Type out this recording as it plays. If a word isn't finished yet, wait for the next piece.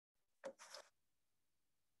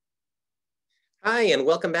Hi, and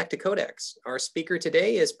welcome back to Codex. Our speaker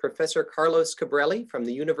today is Professor Carlos Cabrelli from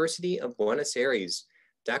the University of Buenos Aires.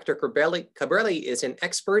 Dr. Cabrelli is an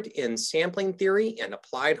expert in sampling theory and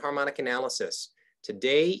applied harmonic analysis.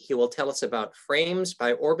 Today, he will tell us about frames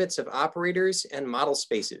by orbits of operators and model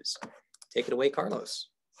spaces. Take it away, Carlos.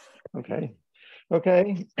 Okay.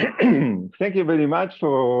 Thank you very much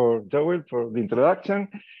for Joel for the introduction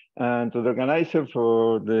and to the organizer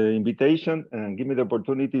for the invitation and give me the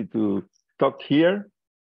opportunity to talk here.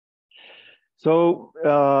 So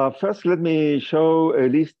first, let me show a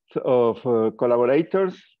list of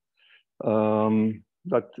collaborators.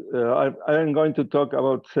 But I am going to talk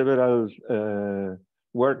about several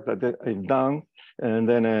work that I've done, and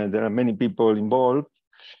then there are many people involved.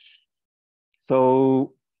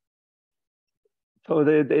 So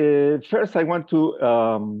first I want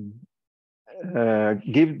to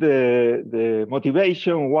give the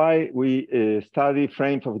motivation why we study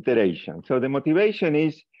frames of iteration. So the motivation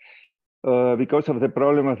is because of the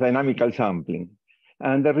problem of dynamical sampling.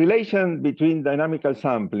 And the relation between dynamical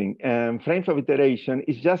sampling and frames of iteration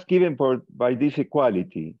is just given by this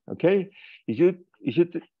equality, okay? You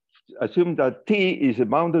should assume that T is a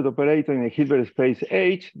bounded operator in a Hilbert space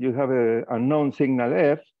H. You have an unknown signal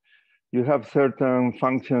F. You have certain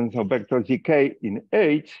functions of vector GK in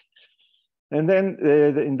H. And then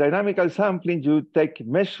in dynamical sampling, you take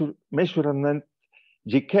measurement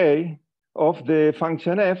GK of the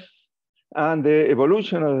function F and the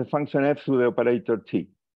evolution of the function F through the operator T.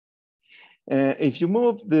 If you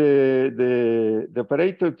move the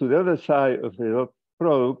operator to the other side of the dot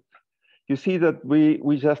product, you see that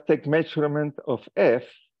we just take measurement of F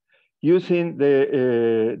using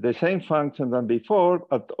the same function than before,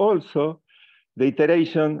 but also the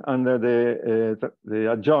iteration under the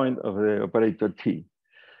adjoint of the operator T.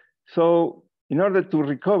 So in order to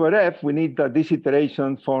recover F, we need that this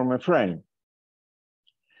iteration form a frame.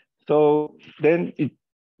 So then it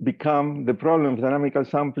become the problem of dynamical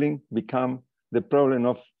sampling become the problem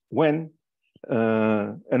of when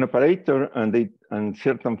an operator and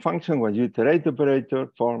certain function, when you iterate the operator,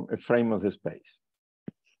 form a frame of the space.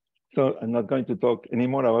 So I'm not going to talk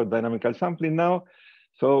anymore about dynamical sampling now.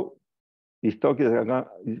 So this talk is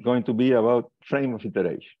going to be about frame of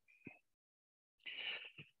iteration.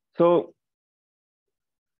 So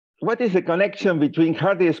what is the connection between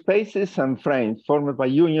Hardy spaces and frames formed by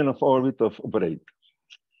union of orbit of operators?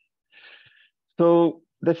 So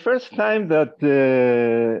the first time that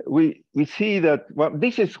we see that, well,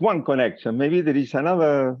 this is one connection. Maybe there is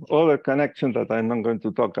other connection that I'm not going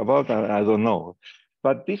to talk about. I don't know.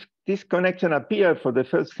 But this connection appeared for the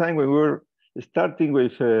first time when we were starting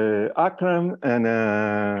with Akram and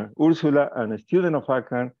Ursula and a student of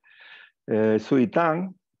Akram, Sui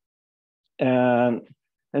Tang.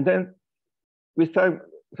 And then we start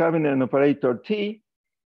having an operator T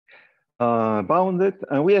bounded,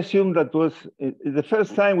 and we assumed that was, the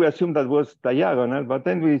first time we assumed that was diagonal, but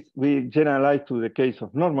then we generalized to the case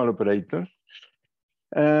of normal operators.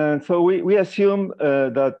 And so we assume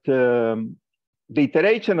that the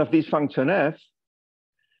iteration of this function F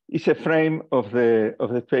is a frame of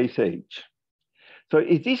the space H. So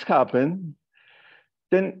if this happens,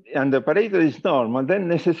 then, and the operator is normal, then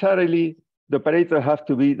necessarily the operator has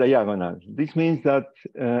to be diagonal. This means that,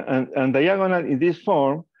 and diagonal in this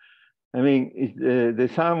form, I mean, it's the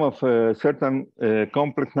sum of certain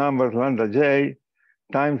complex numbers, lambda j,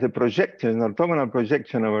 times the projection, orthogonal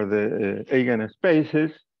projection over the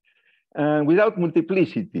eigenspaces, and without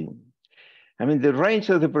multiplicity. I mean, the range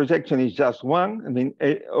of the projection is just one. I mean,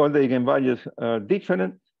 all the eigenvalues are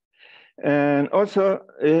different. And also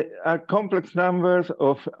are complex numbers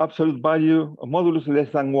of absolute value of modulus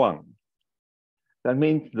less than one. That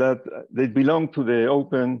means that they belong to the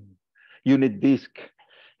open unit disk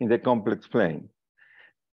in the complex plane.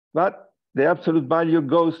 But the absolute value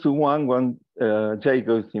goes to one when j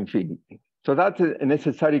goes to infinity. So that's a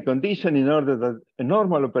necessary condition in order that a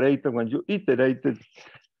normal operator, when you iterate it,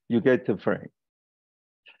 you get a frame.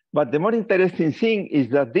 But the more interesting thing is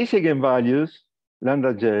that these eigenvalues,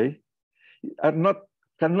 lambda j,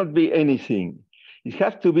 cannot be anything. It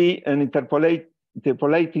has to be an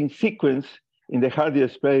interpolating sequence in the Hardy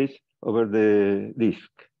space over the disk.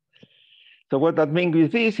 So what that means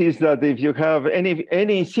with this is that if you have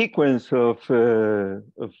any sequence of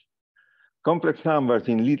complex numbers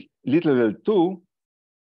in little L2,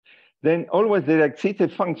 then always there exists a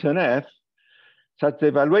function f such the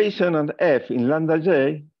evaluation of f in lambda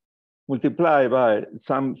j multiplied by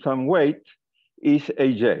some weight is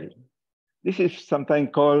aj. This is sometimes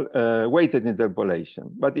called weighted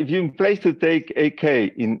interpolation. But if you in place to take ak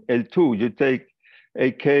in L2, you take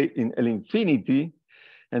ak in L infinity,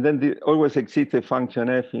 And then always exists a function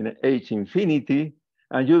f in h infinity,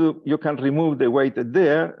 and you can remove the weighted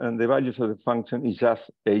there, and the values of the function is just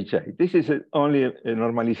hi. This is only a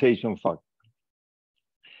normalization factor.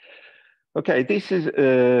 Okay, this is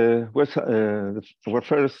was our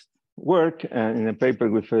first work in a paper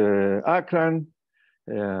with Akran,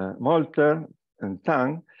 Molter, and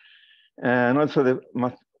Tang, and also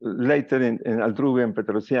later in Aldruge and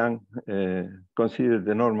Petrosian considered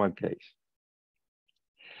the normal case.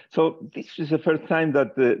 So this is the first time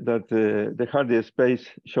that the Hardy space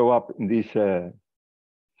show up in this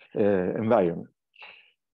environment.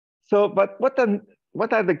 So, but what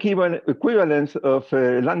are the key equivalents of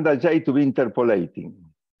lambda j to be interpolating?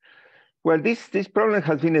 Well, this problem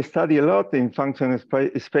has been studied a lot in function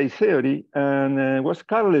space theory, and was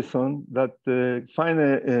Carlson that find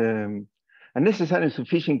a necessary and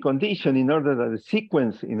sufficient condition in order that the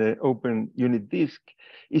sequence in the open unit disk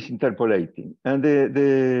is interpolating. And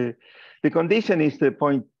the condition is the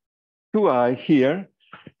point 2i here,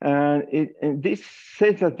 and this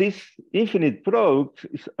says that this infinite products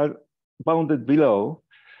are bounded below,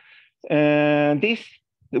 and this,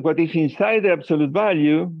 what is inside the absolute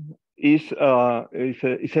value is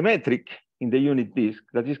a metric in the unit disk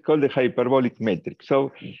that is called the hyperbolic metric.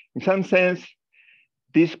 So in some sense,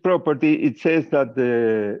 this property, it says that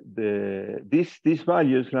these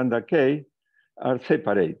values, lambda k, are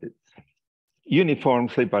separated, uniform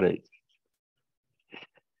separated.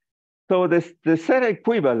 So the third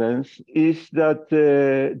equivalence is that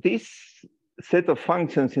this set of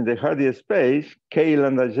functions in the Hardy space, k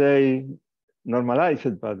lambda j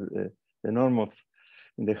normalized by the norm of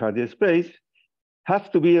in the Hardy space,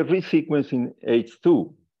 have to be resequenced in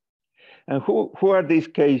H2. And who are these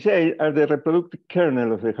kj? Are the reproductive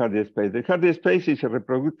kernel of the Hardy space. The Hardy space is a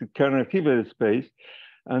reproductive kernel Hilbert space,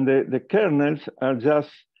 and the kernels are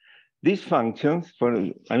just these functions. For,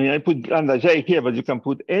 I mean, I put lambda j here, but you can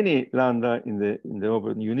put any lambda in the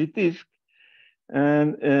open unit disk,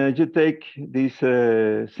 and you take this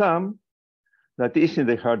sum that is in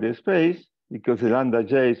the Hardy space because the lambda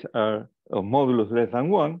j's are of modulus less than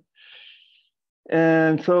 1,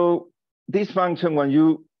 and so this function, when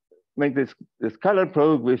you make this scalar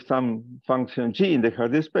product with some function g in the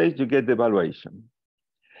Hardy space, you get the evaluation.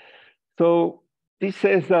 So this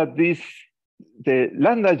says that the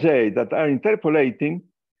lambda j that are interpolating,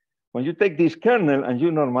 when you take this kernel and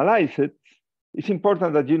you normalize it, it's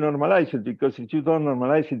important that you normalize it, because if you don't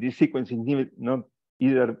normalize it, this sequence is not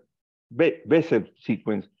either Bessev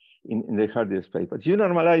sequence in the Hardy space, but you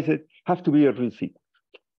normalize it, have to be a real sequence.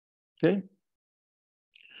 Okay.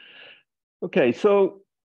 Okay, so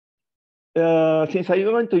since I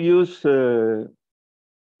want to use the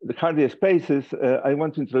Hardy spaces, I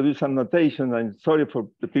want to introduce some notation. I'm sorry for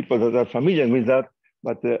the people that are familiar with that,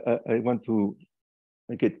 but I want to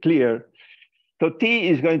make it clear. So T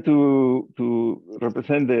is going to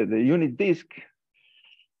represent the unit disk,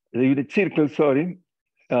 the unit circle, sorry,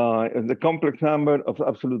 the complex number of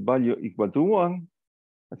absolute value equal to 1,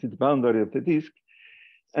 that's the boundary of the disk.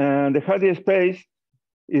 And the Hardy space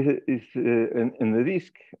is in the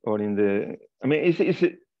disk, or in the, I mean, it's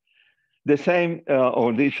the same,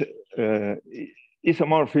 or this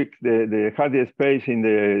isomorphic, the Hardy space in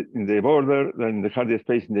the border than the Hardy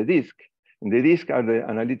space in the disk. In the disk are the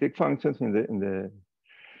analytic functions, in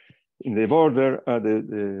the border are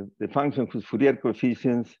the functions whose Fourier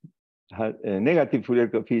coefficients have negative Fourier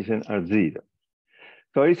coefficient are 0.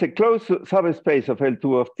 So it's a closed subspace of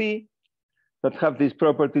L2 of T that have this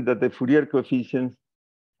property that the Fourier coefficients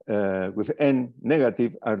with n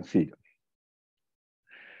negative are 0.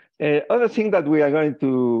 Other thing that we are going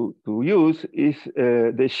to use is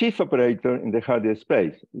the shift operator in the Hardy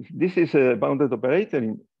space. This is a bounded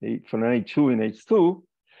operator from H2 in H2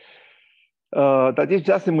 that is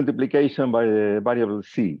just a multiplication by the variable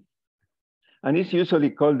C. And it's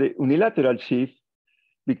usually called the unilateral shift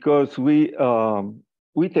because we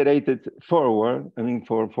iterated forward, I mean,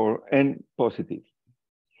 for n positive.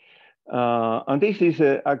 And this is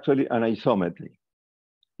actually an isometry.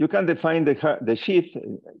 You can define the shift,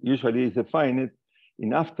 usually is defined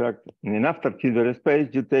in abstract, in an abstract Hilbert space.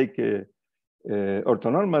 You take a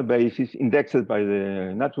orthonormal basis indexed by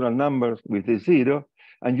the natural numbers with the 0,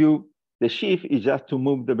 and the shift is just to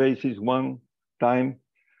move the basis one time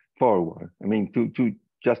forward. I mean,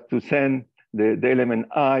 just to send the element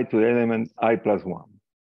I to the element I plus 1.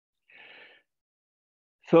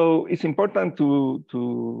 So it's important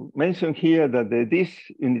to mention here that this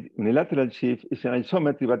unilateral shift is an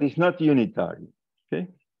isometry, but it's not unitary, okay?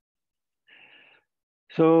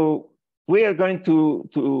 So we are going to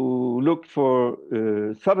look for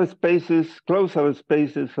subspaces, closed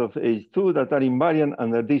subspaces of H2 that are invariant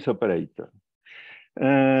under this operator.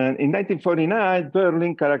 And in 1949,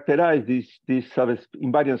 Berlin characterized these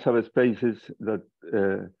invariant subspaces that,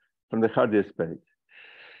 from the Hardy space.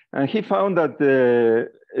 And he found that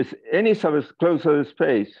any closed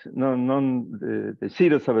subspace, the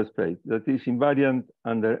zero subspace that is invariant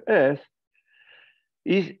under S,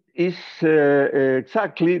 is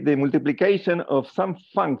exactly the multiplication of some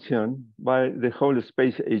function by the whole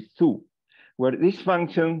space H2, where this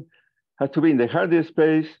function has to be in the Hardy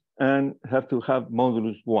space and have to have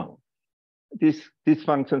modulus 1. These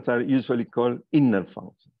functions are usually called inner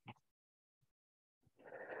functions.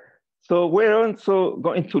 So we're also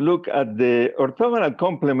going to look at the orthogonal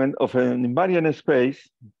complement of an invariant space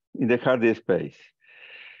in the Hardy space.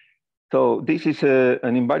 So this is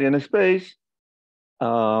an invariant space,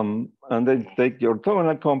 and then take the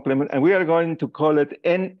orthogonal complement, and we are going to call it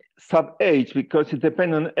n sub h because it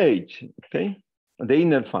depends on h, okay, the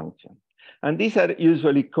inner function. And these are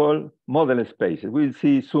usually called model spaces. We'll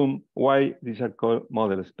see soon why these are called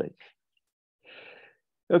model spaces.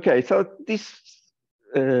 Okay, so this,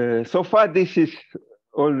 so far this is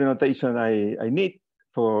all the notation I need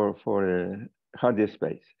for a Hardy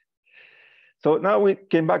space. So now we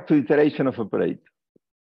came back to iteration of operator.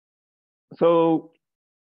 So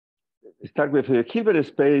start with a Hilbert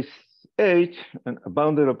space H, and a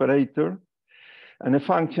bounded operator, and a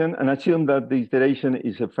function, and assume that the iteration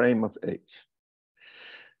is a frame of H.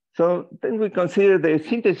 So then we consider the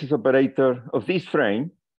synthesis operator of this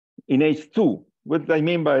frame in H2. What do I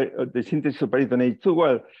mean by the synthesis operator in H2?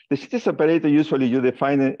 Well, the synthesis operator usually you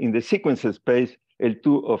define it in the sequence space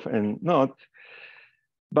L2 of N naught.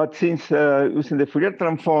 But since using the Fourier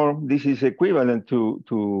transform, this is equivalent to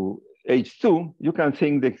H2, you can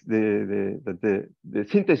think that the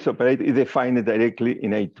synthesis operator is defined directly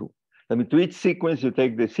in H2. I mean, to each sequence, you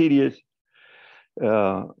take the series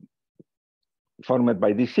formed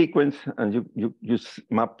by this sequence, and you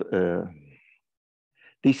map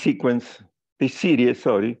this sequence, this series,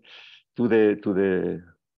 sorry, to the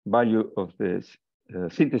value of the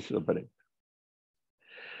synthesis operator.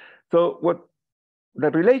 So what the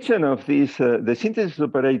relation of this, the synthesis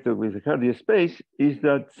operator with the Hardy space is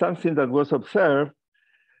that something that was observed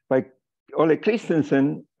by Ole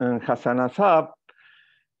Christensen and Hassan Assab,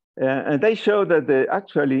 and they show that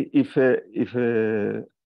actually if an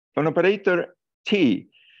operator T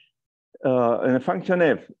and a function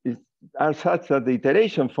F are such that the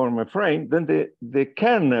iteration form a frame, then the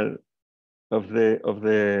kernel of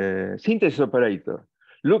the synthesis operator,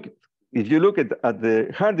 if you look at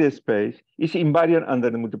the Hardy space, is invariant under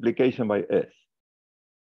the multiplication by S.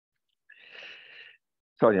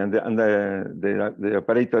 Sorry, and the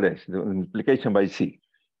operator S, the multiplication by C.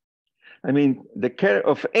 I mean, the care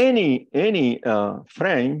of any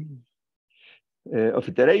frame of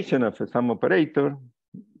iteration of some operator,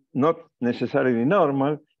 not necessarily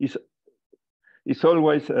normal, is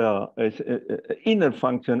always inner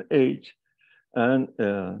function H and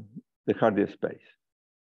the Hardy space.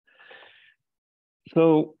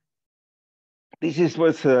 So this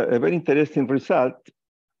was a very interesting result.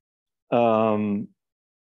 And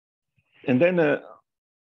then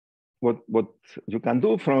what you can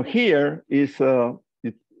do from here is,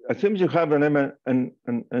 it assumes you have an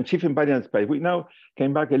shift invariant space. We now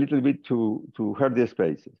came back a little bit to Hardy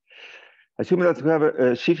spaces. Assume that you have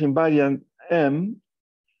a shift invariant M,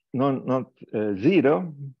 not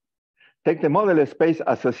 0. Take the model space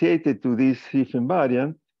associated to this shift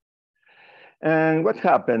invariant. And what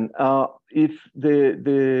happened? If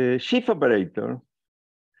the shift operator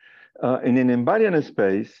in an invariant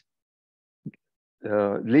space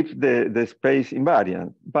leaves the space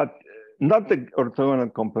invariant, but not the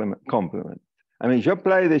orthogonal complement. I mean, you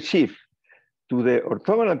apply the shift to the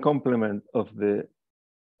orthogonal complement of the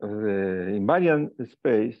invariant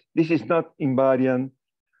space. This is not invariant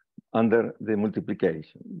under the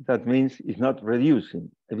multiplication. That means it's not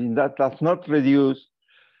reducing. I mean, that does not reduce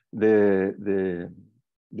the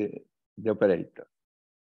operator.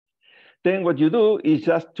 Then what you do is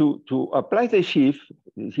just to apply the shift.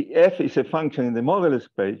 F is a function in the model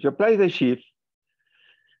space. You apply the shift,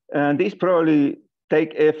 and this probably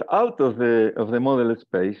take F out of the model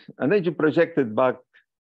space, and then you project it back.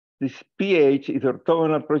 This PH is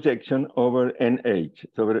orthogonal projection over NH,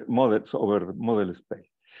 over model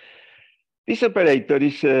space. This operator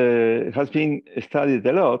has been studied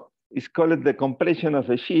a lot. It's called the compression of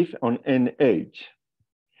the shift on NH.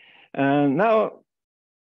 And now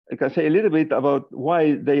I can say a little bit about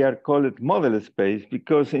why they are called model space,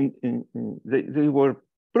 because they were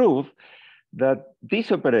proved that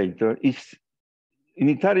this operator is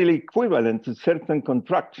unitarily equivalent to certain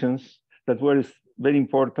contractions that were very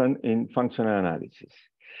important in functional analysis.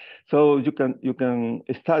 So you can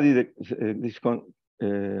study these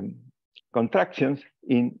contractions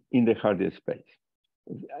in the Hardy space.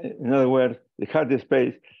 In other words, the Hardy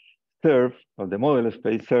space serve, or the model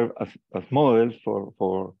space serve as models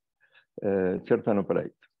for certain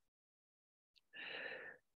operators.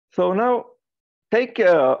 So now take,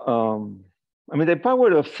 I mean, the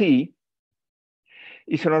power of C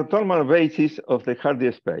is an orthonormal basis of the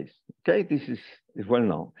Hardy space. Okay, this is well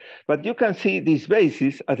known. But you can see this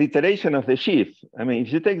basis as iteration of the sheaf. I mean,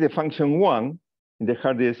 if you take the function 1 in the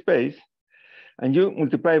Hardy space and you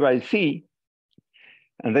multiply by C,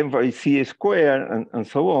 and then by C squared and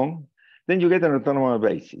so on, then you get an orthonormal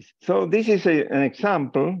basis. So this is an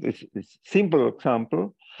example, this simple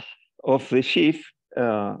example of the sheaf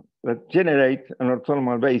that generate an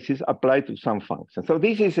orthonormal basis applied to some function. So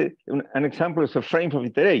this is an example of a frame of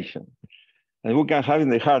iteration, and we can have in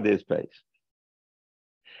the Hardy space.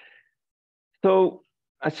 So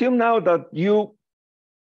assume now that you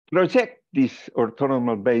project this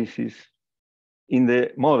orthonormal basis in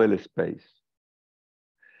the model space.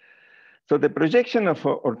 So the projection of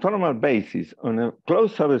an orthonormal basis on a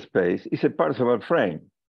closed subspace is a Parseval frame.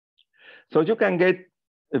 So you can get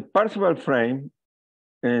a Parseval frame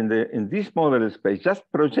in this model space, just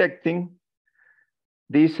projecting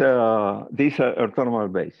this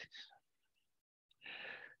orthonormal basis.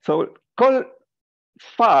 So call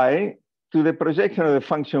phi to the projection of the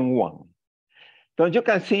function 1. So you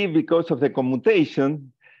can see, because of the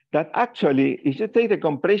commutation, that actually, if you take the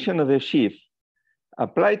compression of the sheaf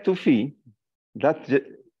applied to phi, that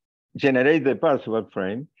generate the Parseval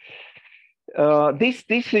frame, this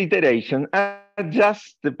iteration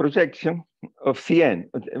adjusts the projection of Cn.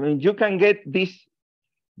 I mean, you can get this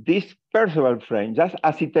Parseval frame just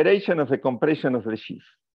as iteration of the compression of the sheaf.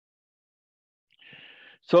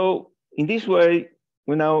 So in this way,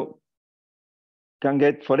 we now can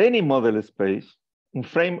get for any model space a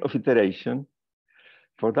frame of iteration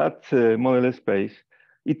for that model space,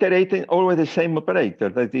 iterating always the same operator,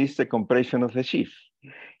 that is the compression of the sheaf.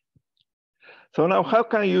 So now how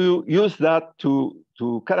can you use that to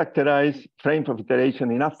characterize frames of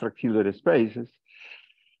iteration in abstract Hilbert spaces?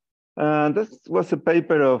 And this was a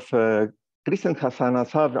paper of Christian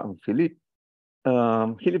Hassan-Azar and Philippe.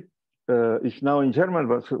 Philippe is now in Germany,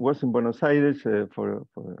 but was in Buenos Aires for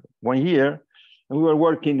 1 year. And we were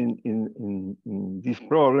working in this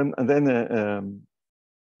problem. And then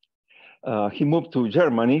he moved to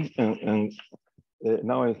Germany, and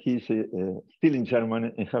now he's still in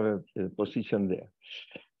Germany and have a position there.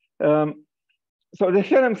 So the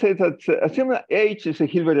theorem says that assume that H is a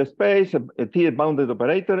Hilbert space, a T a bounded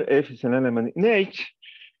operator, F is an element in H,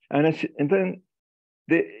 and then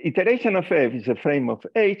the iteration of F is a frame of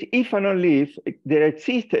H if and only if there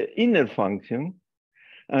exists an inner function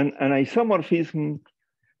and an isomorphism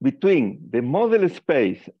between the model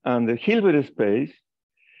space and the Hilbert space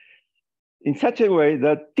in such a way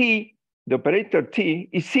that T, the operator T,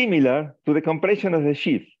 is similar to the compression of the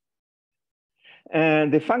sheaf.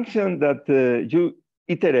 And the function that you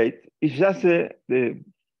iterate is just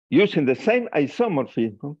using the same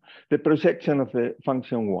isomorphism, the projection of the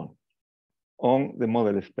function 1 on the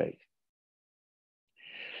model space.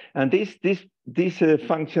 And this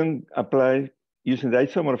function applies using the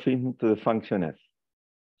isomorphism to the function F.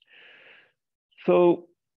 So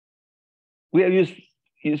we are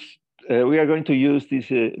going to use this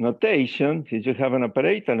notation. Since you have an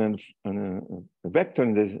operator and a vector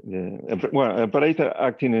in an operator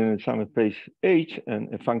acting in some space H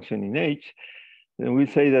and a function in H, then we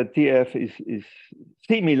say that TF is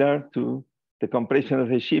similar to the compression of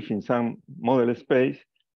the sheaf in some model space,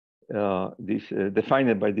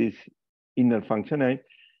 defined by this inner function A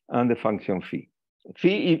and the function phi.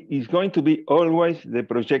 Phi is going to be always the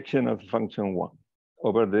projection of function 1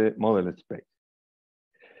 over the model space.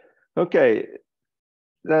 Okay,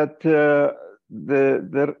 that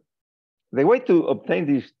the way to obtain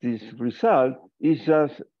this result is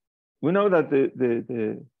just, we know that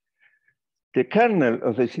the kernel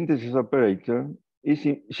of the synthesis operator is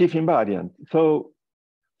sheaf invariant. So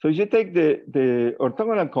you take the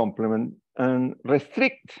orthogonal complement and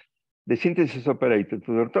restrict the synthesis operator to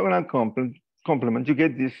the orthogonal complement, you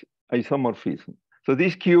get this isomorphism. So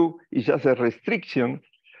this Q is just a restriction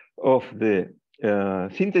of the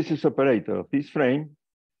synthesis operator of this frame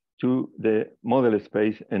to the model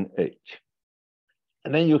space and H.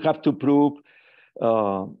 And then you have to prove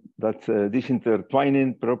that this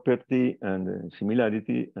intertwining property and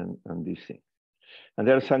similarity and these things. And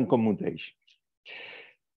there are some commutations.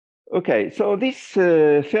 Okay, so this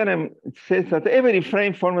theorem says that every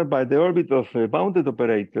frame formed by the orbit of a bounded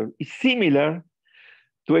operator is similar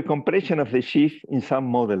to a compression of the sheaf in some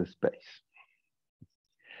model space.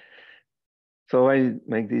 So I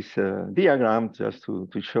make this diagram just to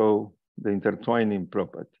show the intertwining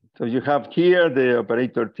property. So you have here the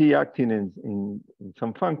operator T acting in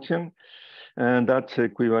some function, and that's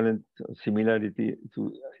equivalent similarity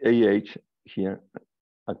to AH here,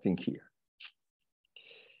 acting here.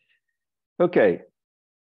 Okay.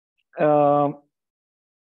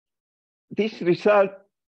 This result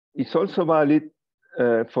is also valid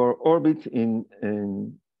for orbits in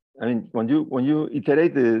I mean, when you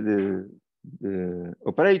iterate the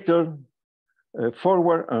operator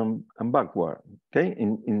forward and backward, okay,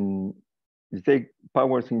 in take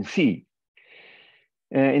powers in C.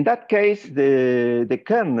 In that case, the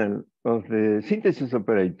kernel of the synthesis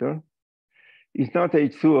operator is not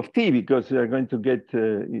H2 of T because we are going to get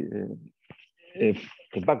a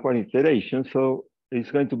backward iteration. So it's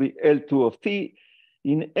going to be L2 of T.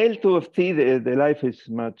 In L2 of T, the life is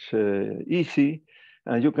much easy,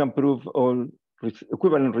 and you can prove all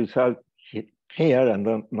equivalent results here, and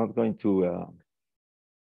I'm not going to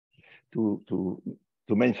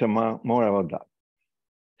mention more about that.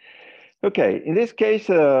 Okay, in this case,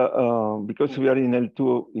 because we are in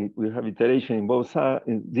L2, we have iteration in both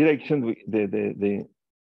directions.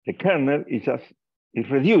 The kernel is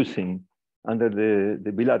reducing under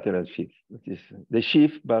the bilateral shift, which is the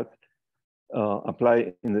shift, but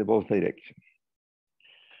apply in both directions.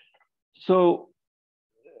 So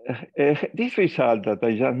this result that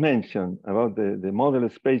I just mentioned about the model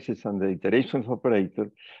spaces and the iterations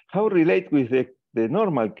operator, how relate with the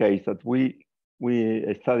normal case that we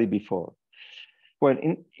studied before? Well,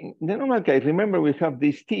 in the normal case, remember we have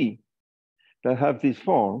this T that have this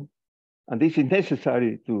form, and this is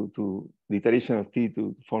necessary to the iteration of T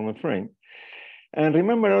to form a frame. And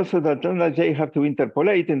remember also that lambda J have to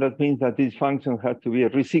interpolate, and that means that this function has to be a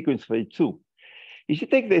resequence of H2. If you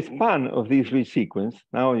take the span of this resequence,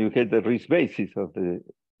 now you get the Riesz basis of the,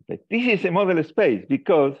 this is a model space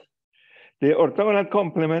because the orthogonal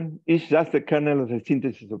complement is just the kernel of the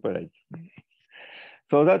synthesis operator.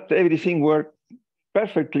 So that everything works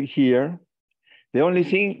perfectly here. The only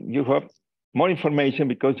thing, you have more information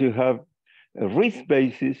because you have a Riesz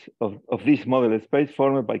basis of this model space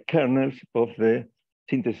formed by kernels of the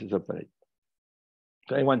synthesis operator.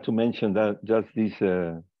 So I want to mention that just this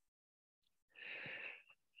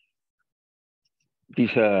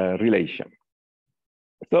relation.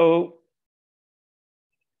 So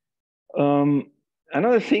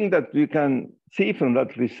another thing that we can see from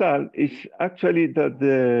that result is actually that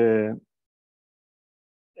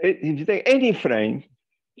if you take any frame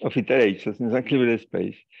of iterations in the Cabrelli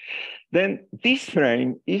space, then this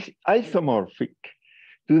frame is isomorphic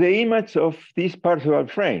to the image of this Parseval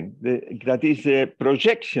frame, that is a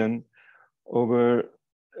projection over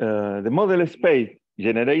the model space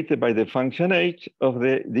generated by the function H of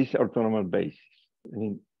this orthonormal basis. I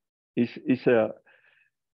mean, it's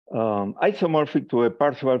isomorphic to a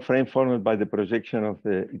Parseval frame formed by the projection of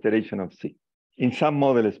the iteration of C in some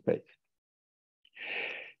model space.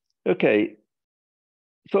 Okay,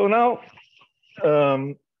 so now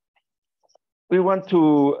we want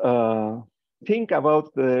to think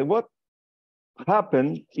about what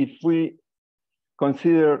happens if we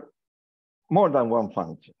consider more than one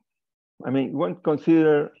function. I mean, we want to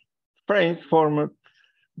consider frames formed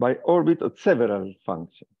by orbit of several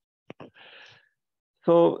functions.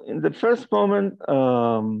 So in the first moment,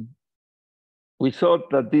 we thought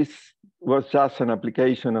that this was just an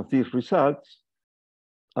application of these results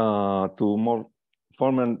to more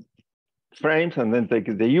formal frames and then take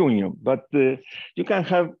the union. But you can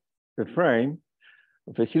have a frame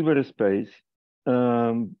of a Hilbert space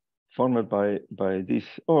formed by these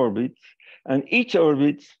orbits, and each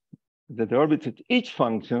orbit, the orbits of each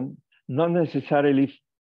function, not necessarily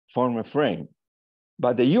form a frame,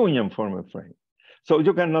 but the union form a frame. So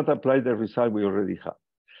you cannot apply the result we already have.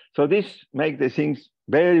 So this makes the things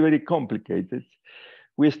very, very complicated.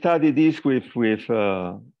 We studied this with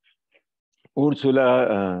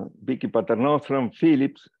Ursula, Vicky Paternostrom,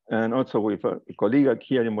 Phillips, and also with a colleague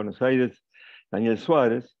here in Buenos Aires, Daniel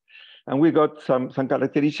Suarez. And we got some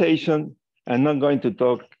characterization. I'm not going to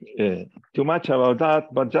talk too much about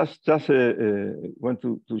that, but just want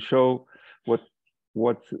to show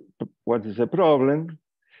what is the problem.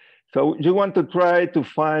 So you want to try to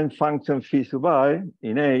find function phi sub I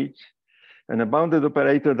in H, and a bounded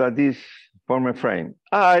operator that is form a frame.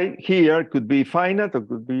 I here could be finite or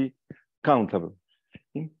could be countable.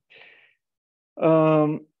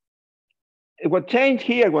 what changed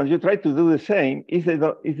here when you try to do the same is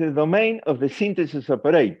the domain of the synthesis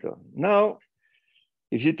operator. Now,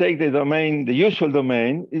 if you take the domain, the usual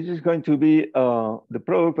domain, this is going to be the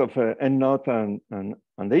product of n naught and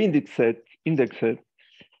the index set.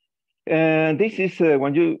 And this is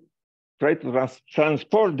when you try to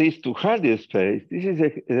transport this to Hardy space, this is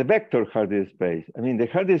a vector Hardy space. I mean, the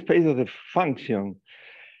Hardy space of the function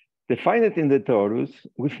defined in the torus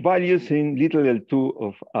with values in little L2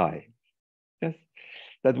 of I. Yes,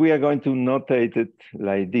 that we are going to notate it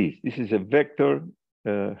like this. This is a vector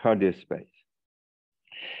Hardy space.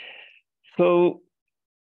 So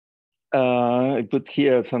I put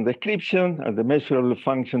here some description of the measurable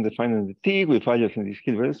function defined in the T with values in this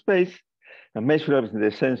Hilbert space, and measurables in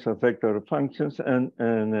the sense of vector functions, and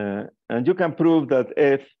you can prove that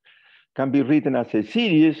F can be written as a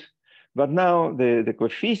series, but now the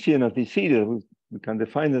coefficient of this series, we can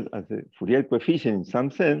define it as a Fourier coefficient in some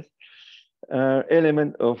sense,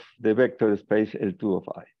 element of the vector space L2 of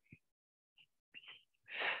I.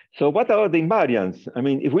 So what about the invariants? I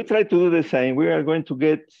mean, if we try to do the same, we are going to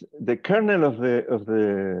get the kernel of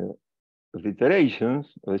the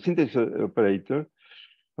iterations, of the synthesis operator,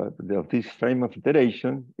 of this frame of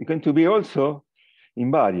iteration, is going to be also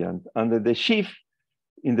invariant under the shift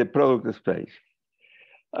in the product space.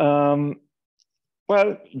 Well,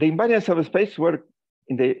 the invariance of a space work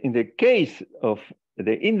in the case of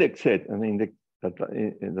the index set. I mean,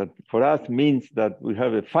 that for us means that we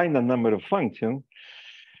have a finite number of functions.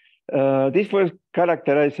 This was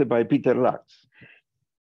characterized by Peter Lux.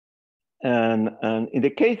 And in the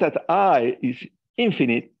case that I is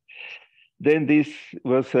infinite, then this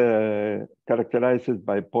was characterized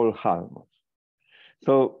by Paul Halmos.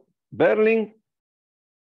 So Berling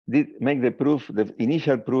did make the proof, the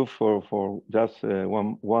initial proof for just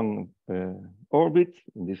one orbit,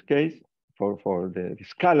 in this case, for the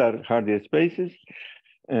scalar Hardy spaces,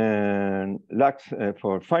 and Lux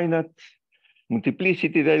for finite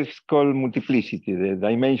multiplicity. That is called multiplicity, the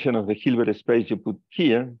dimension of the Hilbert space you put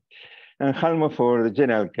here, and Halmos for the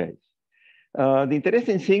general case. The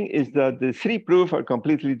interesting thing is that the three proofs are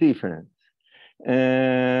completely different.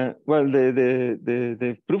 Well,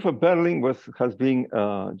 the proof of Berling has been,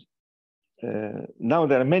 now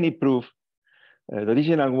there are many proofs. The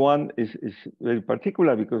original one is very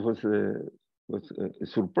particular because was a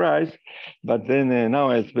surprise, but then now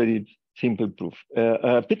it's very simple proof.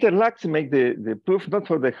 Peter Lux make the proof not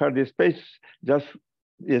for the Hardy space, just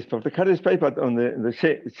yes for the Hardy space, but on the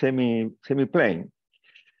semi-plane.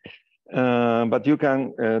 But you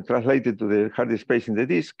can translate it to the Hardy space in the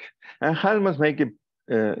disk. And Halmos make a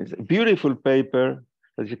beautiful paper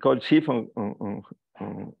that is called Shift on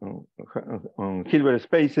Hilbert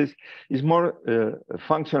spaces. It's more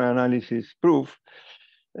functional analysis proof.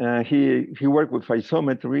 He worked with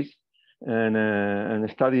isometries and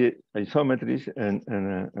studied isometries,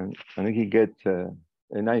 and he gets a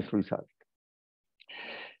nice result.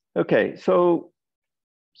 Okay, so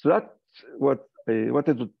that's what I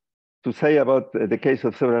wanted to say about the case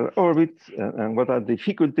of several orbits and what are the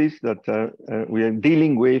difficulties that we are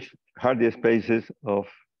dealing with Hardy spaces of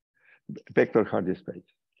vector Hardy space.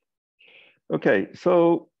 Okay,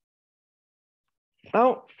 so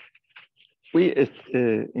now I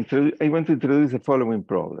want to introduce the following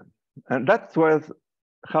problem. And that was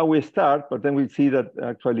how we start, but then we see that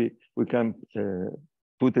actually we can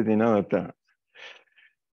put it in other terms.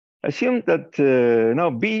 Assume that now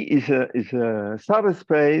B is a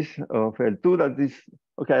subspace of L2 that is,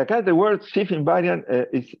 okay, I got the word shift invariant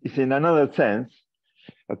is in another sense,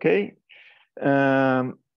 okay?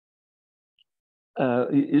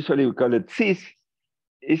 Usually we call it cis.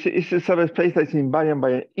 It's a subspace that's invariant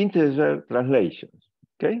by integer translations,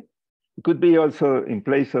 okay? It could be also in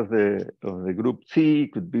place of the group C,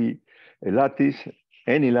 it could be a lattice,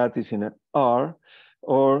 any lattice in an R,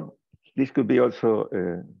 or this could be also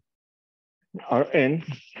Rn.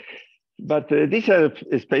 But these are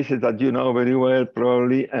spaces that you know very well,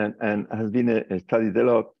 probably, and has been studied a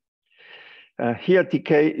lot. Here,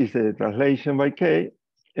 Tk is a translation by K.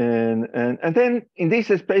 And then in these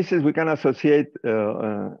spaces, we can associate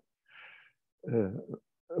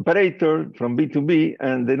operator from B to B.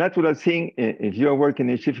 And the natural thing, if you are working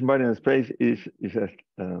in shift invariant space, is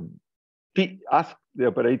ask the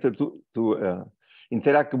operator to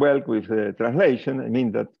interact well with the translation. I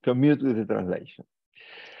mean that commute with the translation.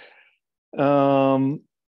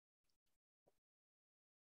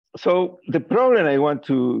 So the problem I want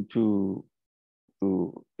to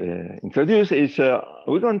introduce is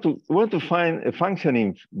we want to find a function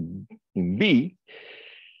in B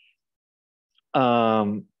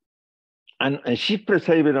and a shift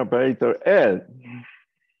preserving operator L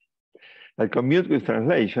that commute with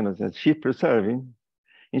translation as a shift preserving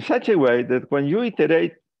in such a way that when you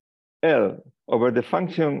iterate L over the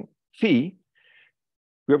function phi,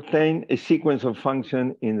 we obtain a sequence of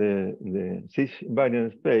function in the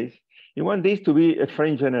cis-invariant space. You want this to be a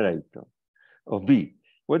frame generator of B.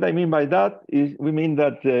 What I mean by that is we mean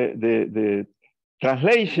that the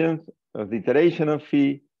translations of the iteration of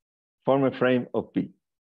phi form a frame of B.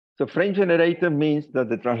 So frame generator means that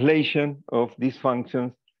the translation of these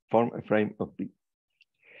functions form a frame of B.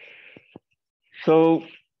 So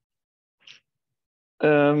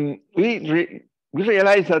we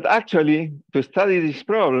realize that actually to study this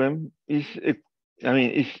problem is,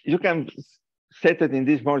 you can set it in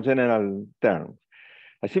these more general terms.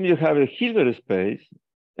 Assume you have a Hilbert space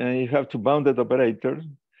and you have two bounded operators.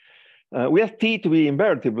 We have T to be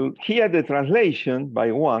invertible. Here the translation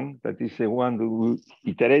by one, that is the one that we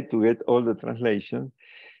iterate to get all the translation,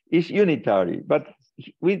 is unitary, but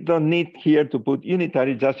we don't need here to put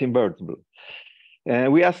unitary, just invertible.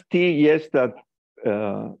 We ask T, yes, that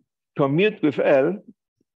commute with L.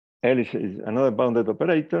 L is another bounded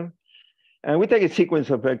operator. And we take a sequence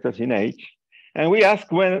of vectors in H. And we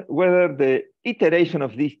ask whether the iteration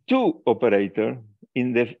of these two operators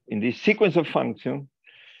in this sequence of functions,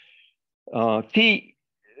 T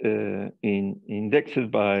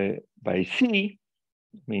indexed by C,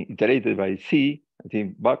 iterated by C, I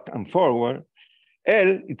think back and forward,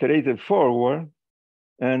 L iterated forward,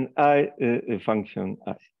 and I a function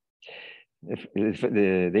I.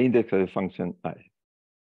 The index of the function I.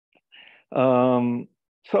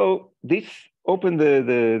 So this opened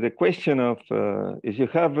the question of if you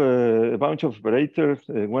have a bunch of operators,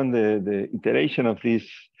 when the iteration of these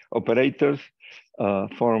operators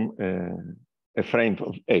form a frame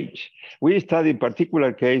of H. We study in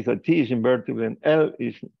particular case that T is invertible and L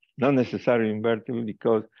is not necessarily invertible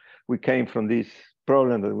because we came from this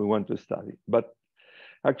problem that we want to study. But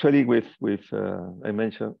actually, we're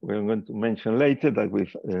going to mention later that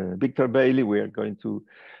with Victor Bailey, we are going to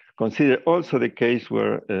consider also the case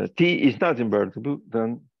where T is not invertible,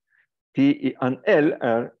 then T and L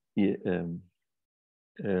are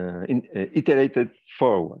iterated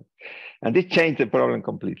forward. And this changed the problem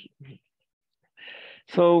completely.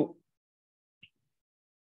 So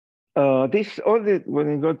this all the when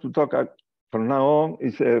we're going to talk from now on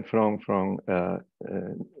is from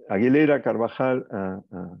Aguilera, Carvajal,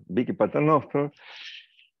 Vicky Paternoster.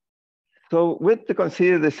 So we have to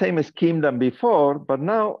consider the same scheme than before, but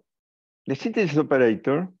now the synthesis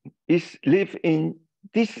operator is live in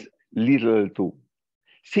this little two,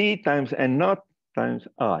 C times N naught times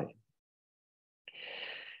I.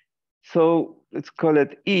 So let's call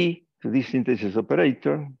it E to this synthesis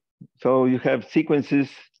operator. So you have sequences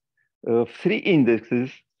of 3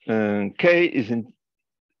 indexes, and K is in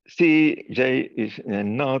C, J is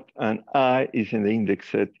in naught, and I is in the index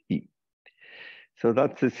set E. So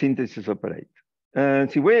that's the synthesis operator.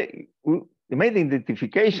 And see, we made the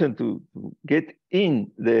identification to get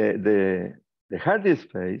in the Hardy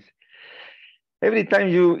space. Every time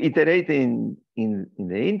you iterate in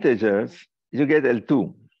the integers, you get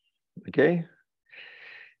L2, okay?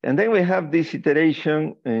 And then we have this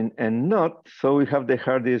iteration and not, so we have the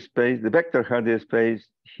Hardy space, the vector Hardy space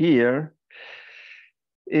here.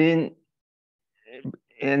 And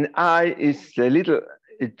I is a little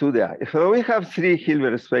to the I. So we have 3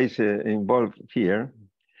 Hilbert spaces involved here.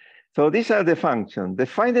 So these are the functions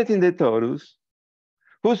defined in the torus,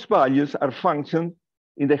 whose values are functions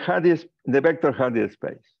in the vector Hardy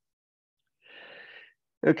space.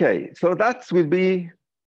 Okay, so that will be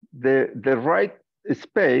the right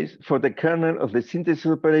space for the kernel of the synthesis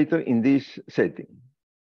operator in this setting.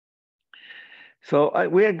 So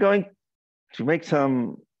we are going to make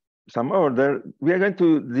some order. We are going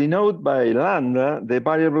to denote by lambda the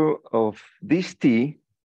variable of this T,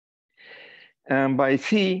 and by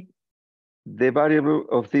C the variable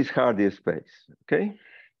of this Hardy space. Okay.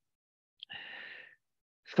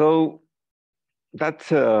 So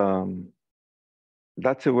that's a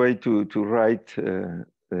way to write the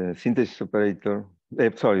synthesis operator.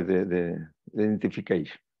 Sorry, the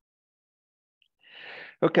identification.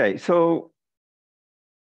 Okay, so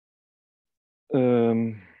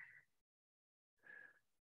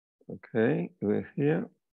okay, we're here.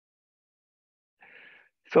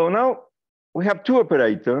 So now we have 2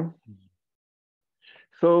 operators.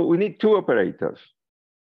 So we need 2 operators.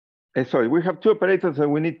 Sorry, we have 2 operators,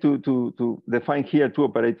 and we need to define here 2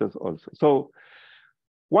 operators also. So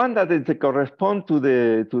one that is correspond to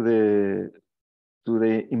the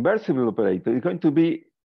inversible operator is going to be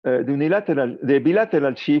the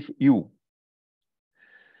bilateral shift U.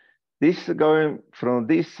 this going from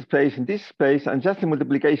this space in this space, and just a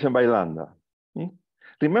multiplication by lambda.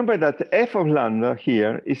 Remember that f of lambda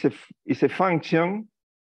here is a function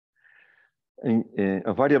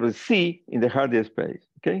of variable c in the Hardy space.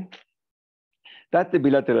 Okay, that's the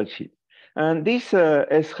bilateral sheaf, and this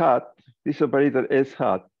s hat, this operator s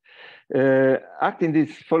hat, act in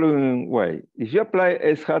this following way. If you apply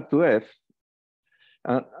s hat to f,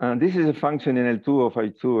 and this is a function in L2 of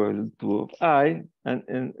I2 or L2 of I,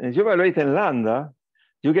 and you evaluate in lambda,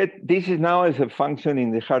 you get this is now as a function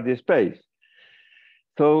in the Hardy space.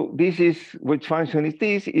 So this is, which function is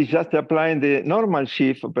this? Is just applying the normal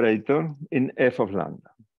sheaf operator in f of lambda.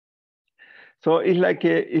 So it's like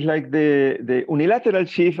the unilateral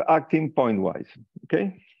sheaf acting pointwise.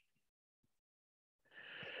 Okay.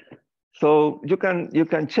 So you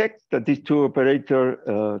can check that these two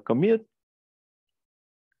operators commute.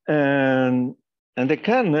 And the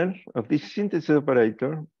kernel of this synthesis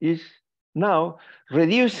operator is now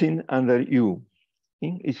reducing under U.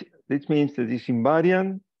 This means that it's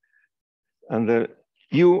invariant under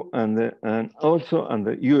U and also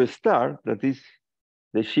under U star, that is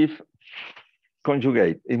the sheaf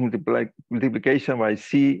conjugate, is multiplication by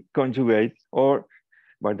C conjugate or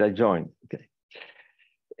by the joint. Okay.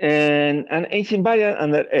 And it's invariant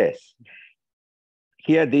under S.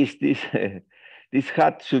 Here, this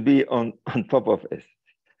hat should be on top of S.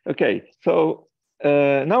 Okay, so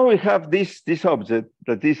now we have this object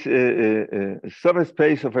that is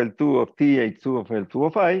subspace of L2 of T, H2 of L2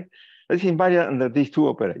 of I, that's invariant under these two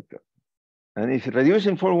operators. And it's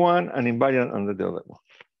reducing for one and invariant under the other one.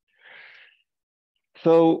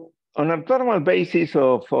 So on a normal basis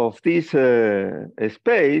of this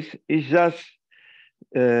space, it's just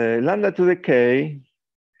lambda to the K,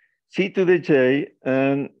 C to the J,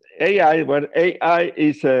 and AI, where AI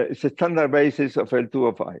is a standard basis of L2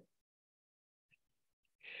 of I.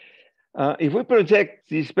 If we project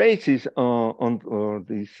this basis on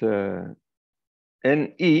this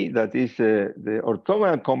NE, that is the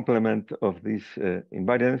orthogonal complement of this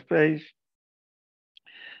invariant space,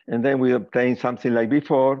 and then we obtain something like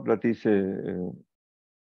before, that is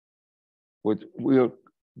what we,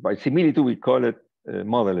 by similitude, we call it a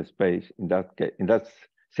model space in that case, in that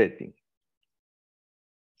setting.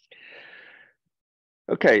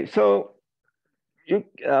 Okay, so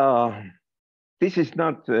this is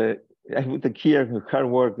not, I put here hard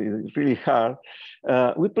work, it's really hard.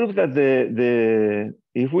 We prove that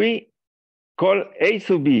if we call A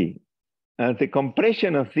sub B the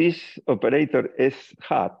compression of this operator S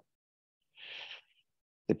hat,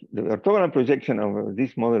 the orthogonal projection of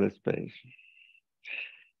this model space,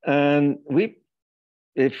 and we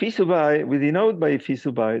phi sub I, we denote by phi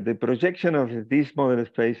sub I the projection of this model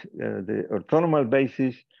space, the orthonormal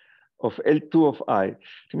basis of L2 of I.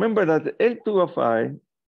 Remember that L2 of I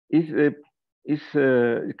is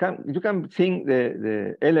you can think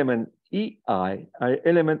the element EI,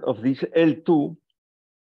 element of this L2,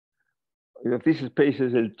 of this space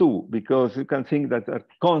is L2, because you can think that are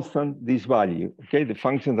constant this value. Okay, the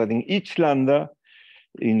function that in each lambda,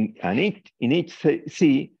 in each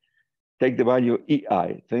C, take the value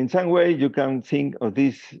EI. So in some way, you can think of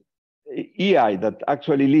this EI that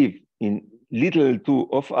actually live in little L2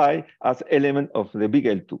 of I as element of the big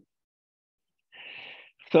L2.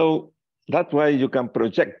 So that way you can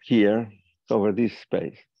project here over this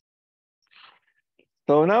space.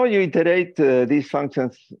 So now you iterate these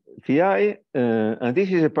functions phi, and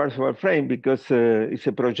this is a Parseval frame because it's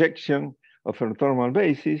a projection of an orthonormal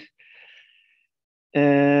basis.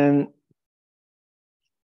 And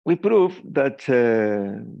we prove that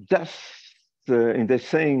just in the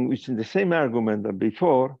same argument that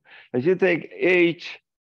before, as you take H,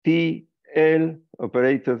 T, L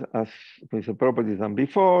operators as with the properties than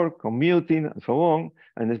before, commuting, and so on,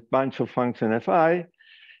 and a bunch of function Fi,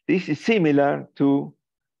 this is similar to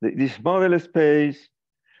this model space,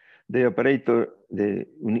 the operator, the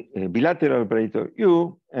bilateral operator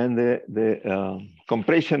U, and the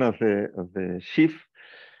compression of the sheaf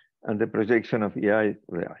and the projection of EI to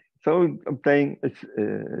the I. So we obtain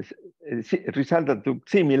a result that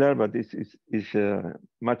looks similar, but this is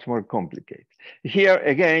much more complicated. Here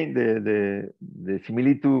again, the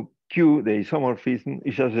similitude Q, the isomorphism,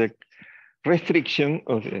 is just a restriction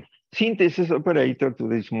of the synthesis operator to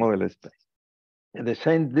this model space. And the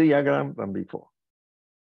same diagram than before.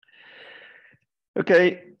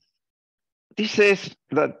 Okay, this says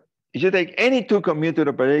that if you take any two commuter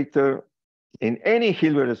operator in any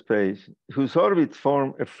Hilbert space whose orbits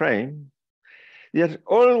form a frame, they are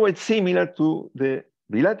always similar to the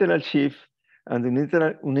bilateral sheaf and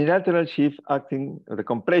the unilateral sheaf acting, or the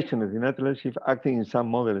compression of the unilateral sheaf acting in some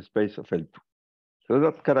model space of L2. So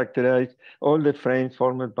that characterize all the frames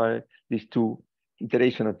formed by these two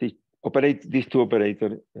iteration of these two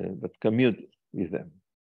operators that commute with them.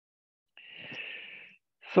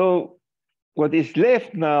 So what is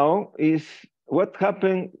left now is what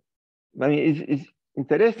happened. I mean, it's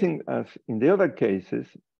interesting as in the other cases.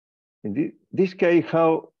 In this case,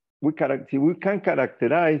 how we can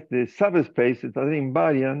characterize the subspaces that are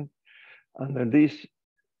invariant under this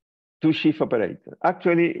two-shift operator.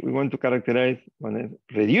 Actually, we want to characterize one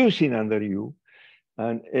reducing under U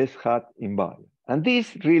and S hat invariant. And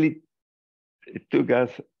this really took us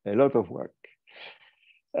a lot of work.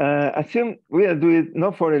 Assume we are doing it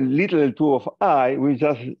not for a little L2 of I, we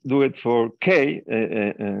just do it for K,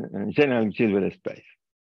 general Gilbert space.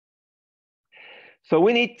 So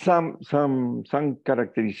we need some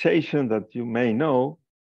characterization that you may know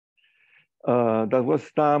that was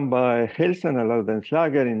done by Helson and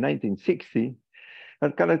Laudenslager in 1960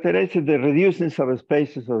 that characterizes the reducing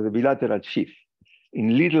subspaces of the bilateral shift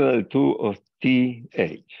in little L2 of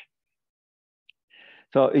TH.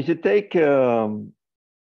 So if you take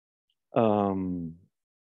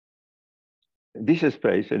this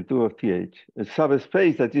space, L2 of TH, a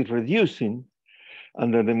subspace that is reducing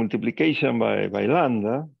under the multiplication by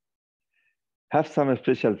lambda, have some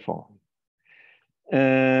special form.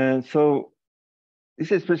 And so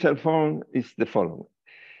this special form is the following.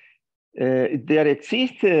 There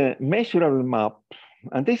exists a measurable map,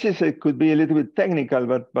 and this is could be a little bit technical,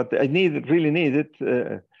 but I really need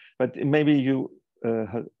it. But maybe you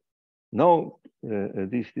know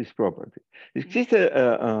this property. It exists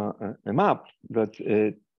a map that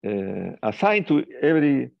assigned to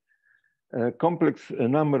every complex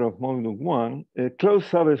number of modulus 1 a closed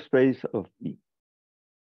subspace of E.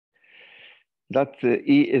 That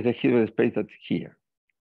E is the Hilbert space that's here.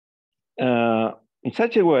 In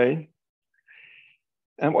such a way,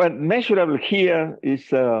 and what measurable here is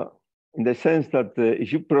in the sense that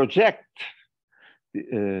if you project,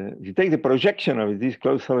 you take the projection of this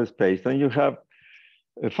closed subspace, then you have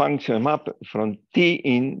a function map from T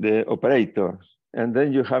in the operator, and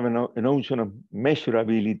then you have a notion of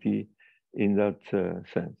measurability in that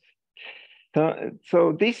sense.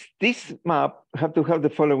 So this map have to have the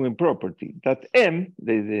following property, that M,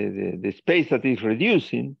 the space that is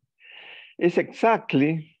reducing, is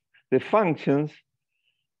exactly the functions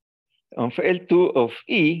of L2 of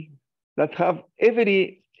E that have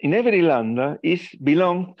in every lambda is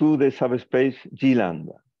belong to the subspace G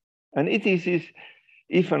lambda. And it is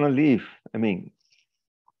if and only if, I mean,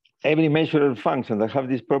 every measurable function that have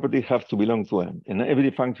this property have to belong to M, and every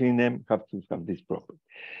function in M have to have this property.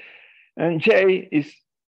 And J is,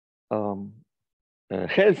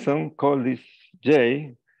 Helson called this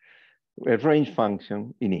J a range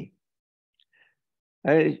function in E.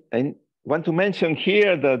 I want to mention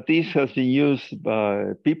here that this has been used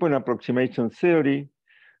by people in approximation theory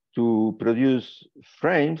to produce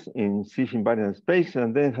frames in Schiff invariant space,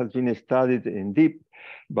 and then has been studied in deep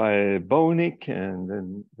by Bonick, and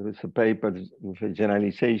then there is a paper with a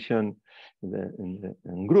generalization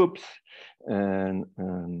in groups, and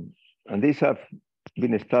these have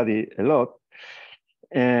been studied a lot.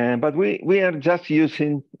 But we are just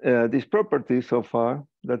using this property so far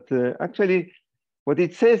that actually what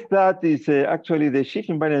it says that is actually the Schiff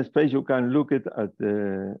invariant space you can look at I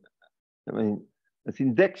mean, as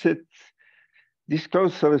indexed, this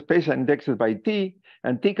closed subspace are indexed by T,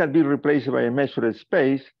 and T can be replaced by a measured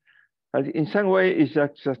space. And in some way, it's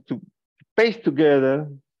just to paste together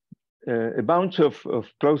a bunch of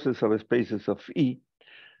closed subspaces of E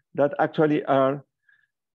that actually are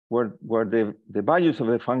where the values of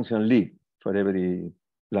the function live for every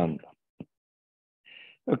lambda.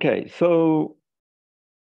 Okay, so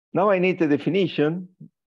now I need a definition.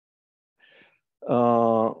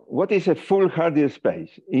 What is a full Hardy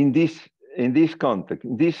space in this context,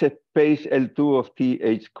 in this space L2 of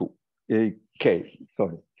K,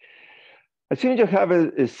 sorry. Assume you have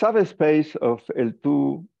a subspace of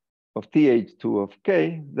L2 of TH2 of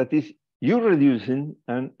K that is U reducing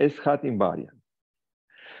and S hat invariant.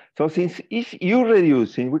 So since it's U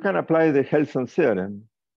reducing, we can apply the Helson theorem,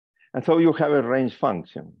 and so you have a range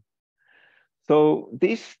function. So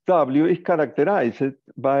this W is characterized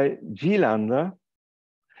by G lambda,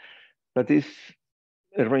 that is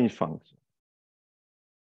a range function.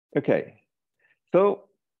 Okay, so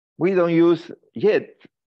we don't use yet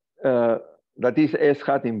that is S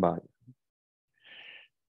hat invariant.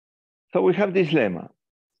 So we have this lemma.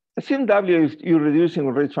 Assume W is U reducing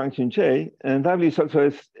a range function J, and W is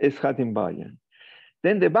also S hat invariant.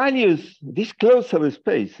 Then the values, these closed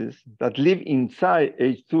subspaces that live inside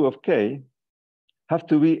H2 of K have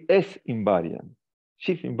to be S invariant,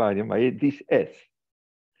 Schiff invariant by this S.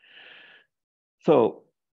 So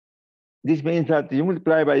this means that you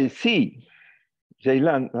multiply by C, J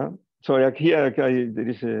lambda. Sorry, here there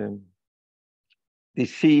is a,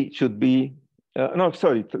 this C should be, no,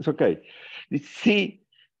 sorry, it's okay. This C,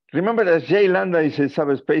 remember that J lambda is a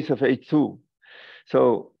subspace of H2.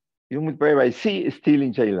 So you multiply by C is still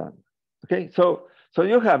in J lambda. Okay, so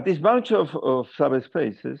you have this bunch of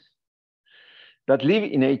subspaces that live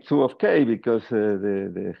in H2 of K because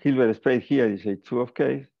the Hilbert space here is H2 of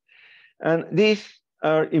K. And these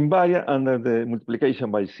are invariant under the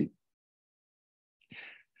multiplication by C.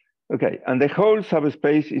 Okay, and the whole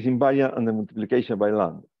subspace is invariant under multiplication by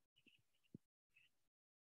lambda.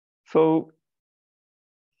 So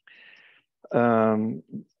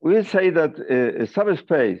we'll say that a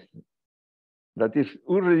subspace that is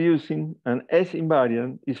U-reducing and S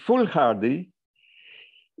invariant is full-Hardy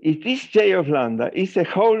if this J of lambda is a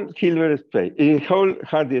whole Hilbert space, a whole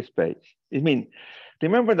Hardy space. It means,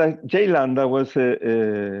 remember that J lambda was,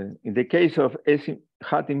 in the case of S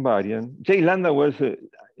hat invariant, J lambda was an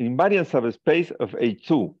invariant subspace of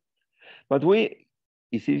H2. But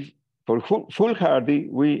for full Hardy,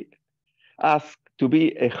 we ask to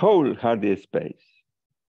be a whole Hardy space.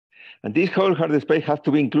 And this whole Hardy space has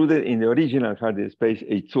to be included in the original Hardy space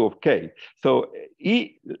H2 of K. So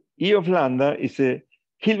E of lambda is a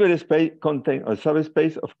Hilbert space contain a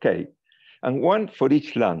subspace of K, and one for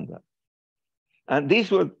each lambda. And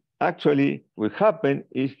this what actually will happen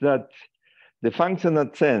is that the function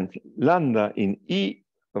that sends lambda in E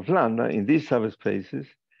of lambda in these subspaces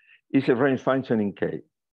is a range function in K.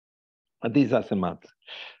 And this doesn't matter.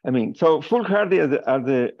 I mean, so full Hardy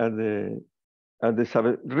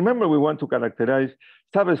remember we want to characterize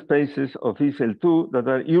subspaces of SL2 that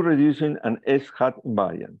are U-reducing and S hat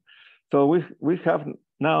invariant. So we have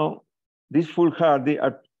now this full Hardy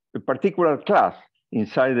are a particular class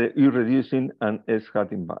inside the U-reducing and S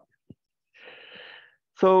hat invariant.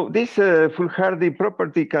 So this full Hardy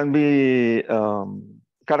property can be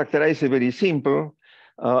characterized very simple.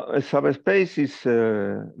 A subspace is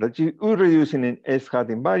that U-reducing and S hat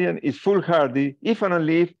invariant is full Hardy if and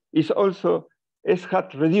only if it's also S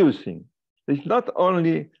hat reducing. It's not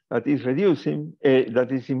only that is reducing,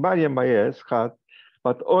 that is invariant by S hat,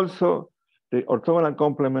 but also the orthogonal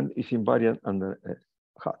complement is invariant under S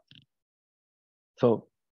hat. So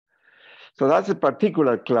that's a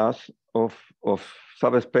particular class of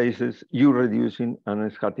subspaces U-reducing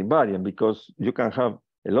and S hat invariant, because you can have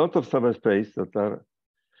a lot of subspaces that are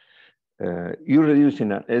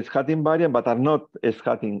U-reducing and S hat invariant, but are not S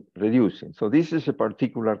hat reducing. So this is a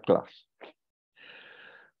particular class.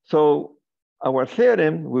 So our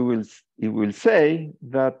theorem, it will say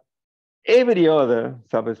that every other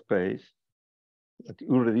subspace that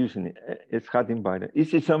U-reducing S hat invariant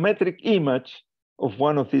is a symmetric image of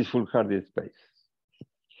one of these full Hardy spaces.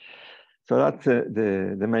 So that's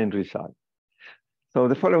the main result. So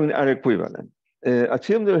the following are equivalent.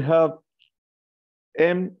 Assume that we have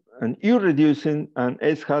M and U-reducing and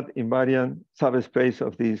S hat invariant subspace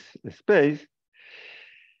of this space.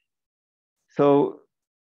 So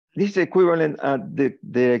this is equivalent at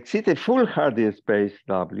there exists a full Hardy space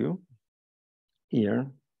W here,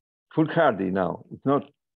 full Hardy now, it's not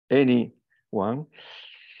any one,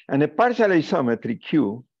 and a partial isometry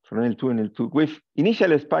Q from L2 and L2 with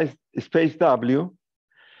initial space W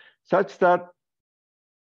such that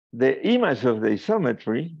the image of the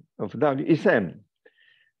isometry of W is M.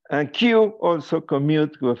 And Q also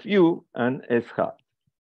commutes with U and S hat.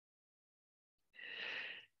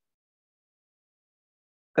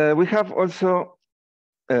 We have also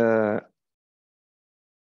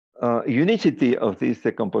unicity of this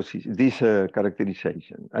decomposition, this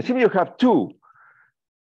characterization. Assume you have two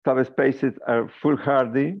subspaces are full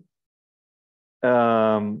Hardy,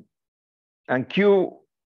 and Q1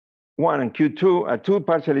 and Q2 are two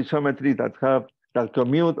partial isometries that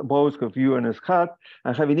commute both of U and S hat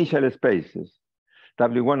and have initial spaces,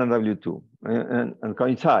 W1 and W2, and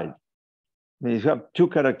coincide. You have two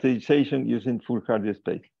characterizations using full Hardy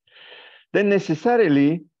space. Then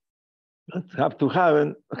necessarily, what have to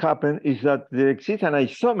happen is that there exists an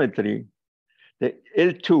isometry, the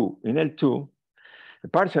L2, in L2, a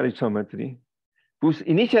partial isometry, whose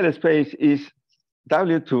initial space is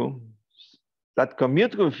W2, that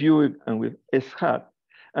commutes with U and with S hat,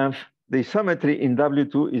 and the isometry in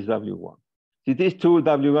W2 is W1. So these two,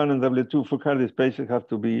 W1 and W2 full Hardy spaces have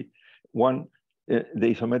to be one, the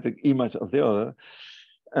isometric image of the other,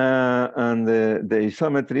 and the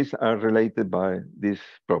isometries are related by this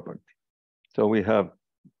property. So we have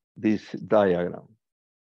this diagram.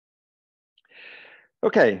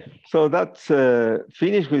 Okay, so that's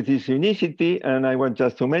finished with this unicity, and I want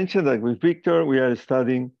just to mention that with Victor, we are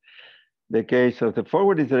studying the case of the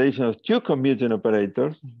forward iteration of two commuting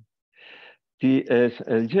operators, TS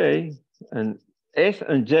and J, and S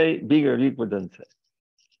and J bigger or equal than Z.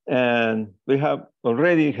 And we have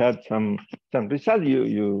already had some results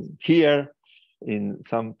you hear in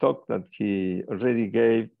some talk that he already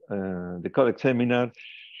gave the Codex seminar.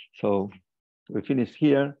 So we finish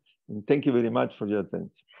here, and thank you very much for your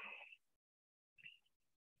attention.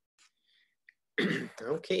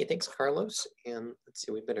 Okay, thanks, Carlos. And let's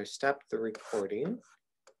see, we better stop the recording.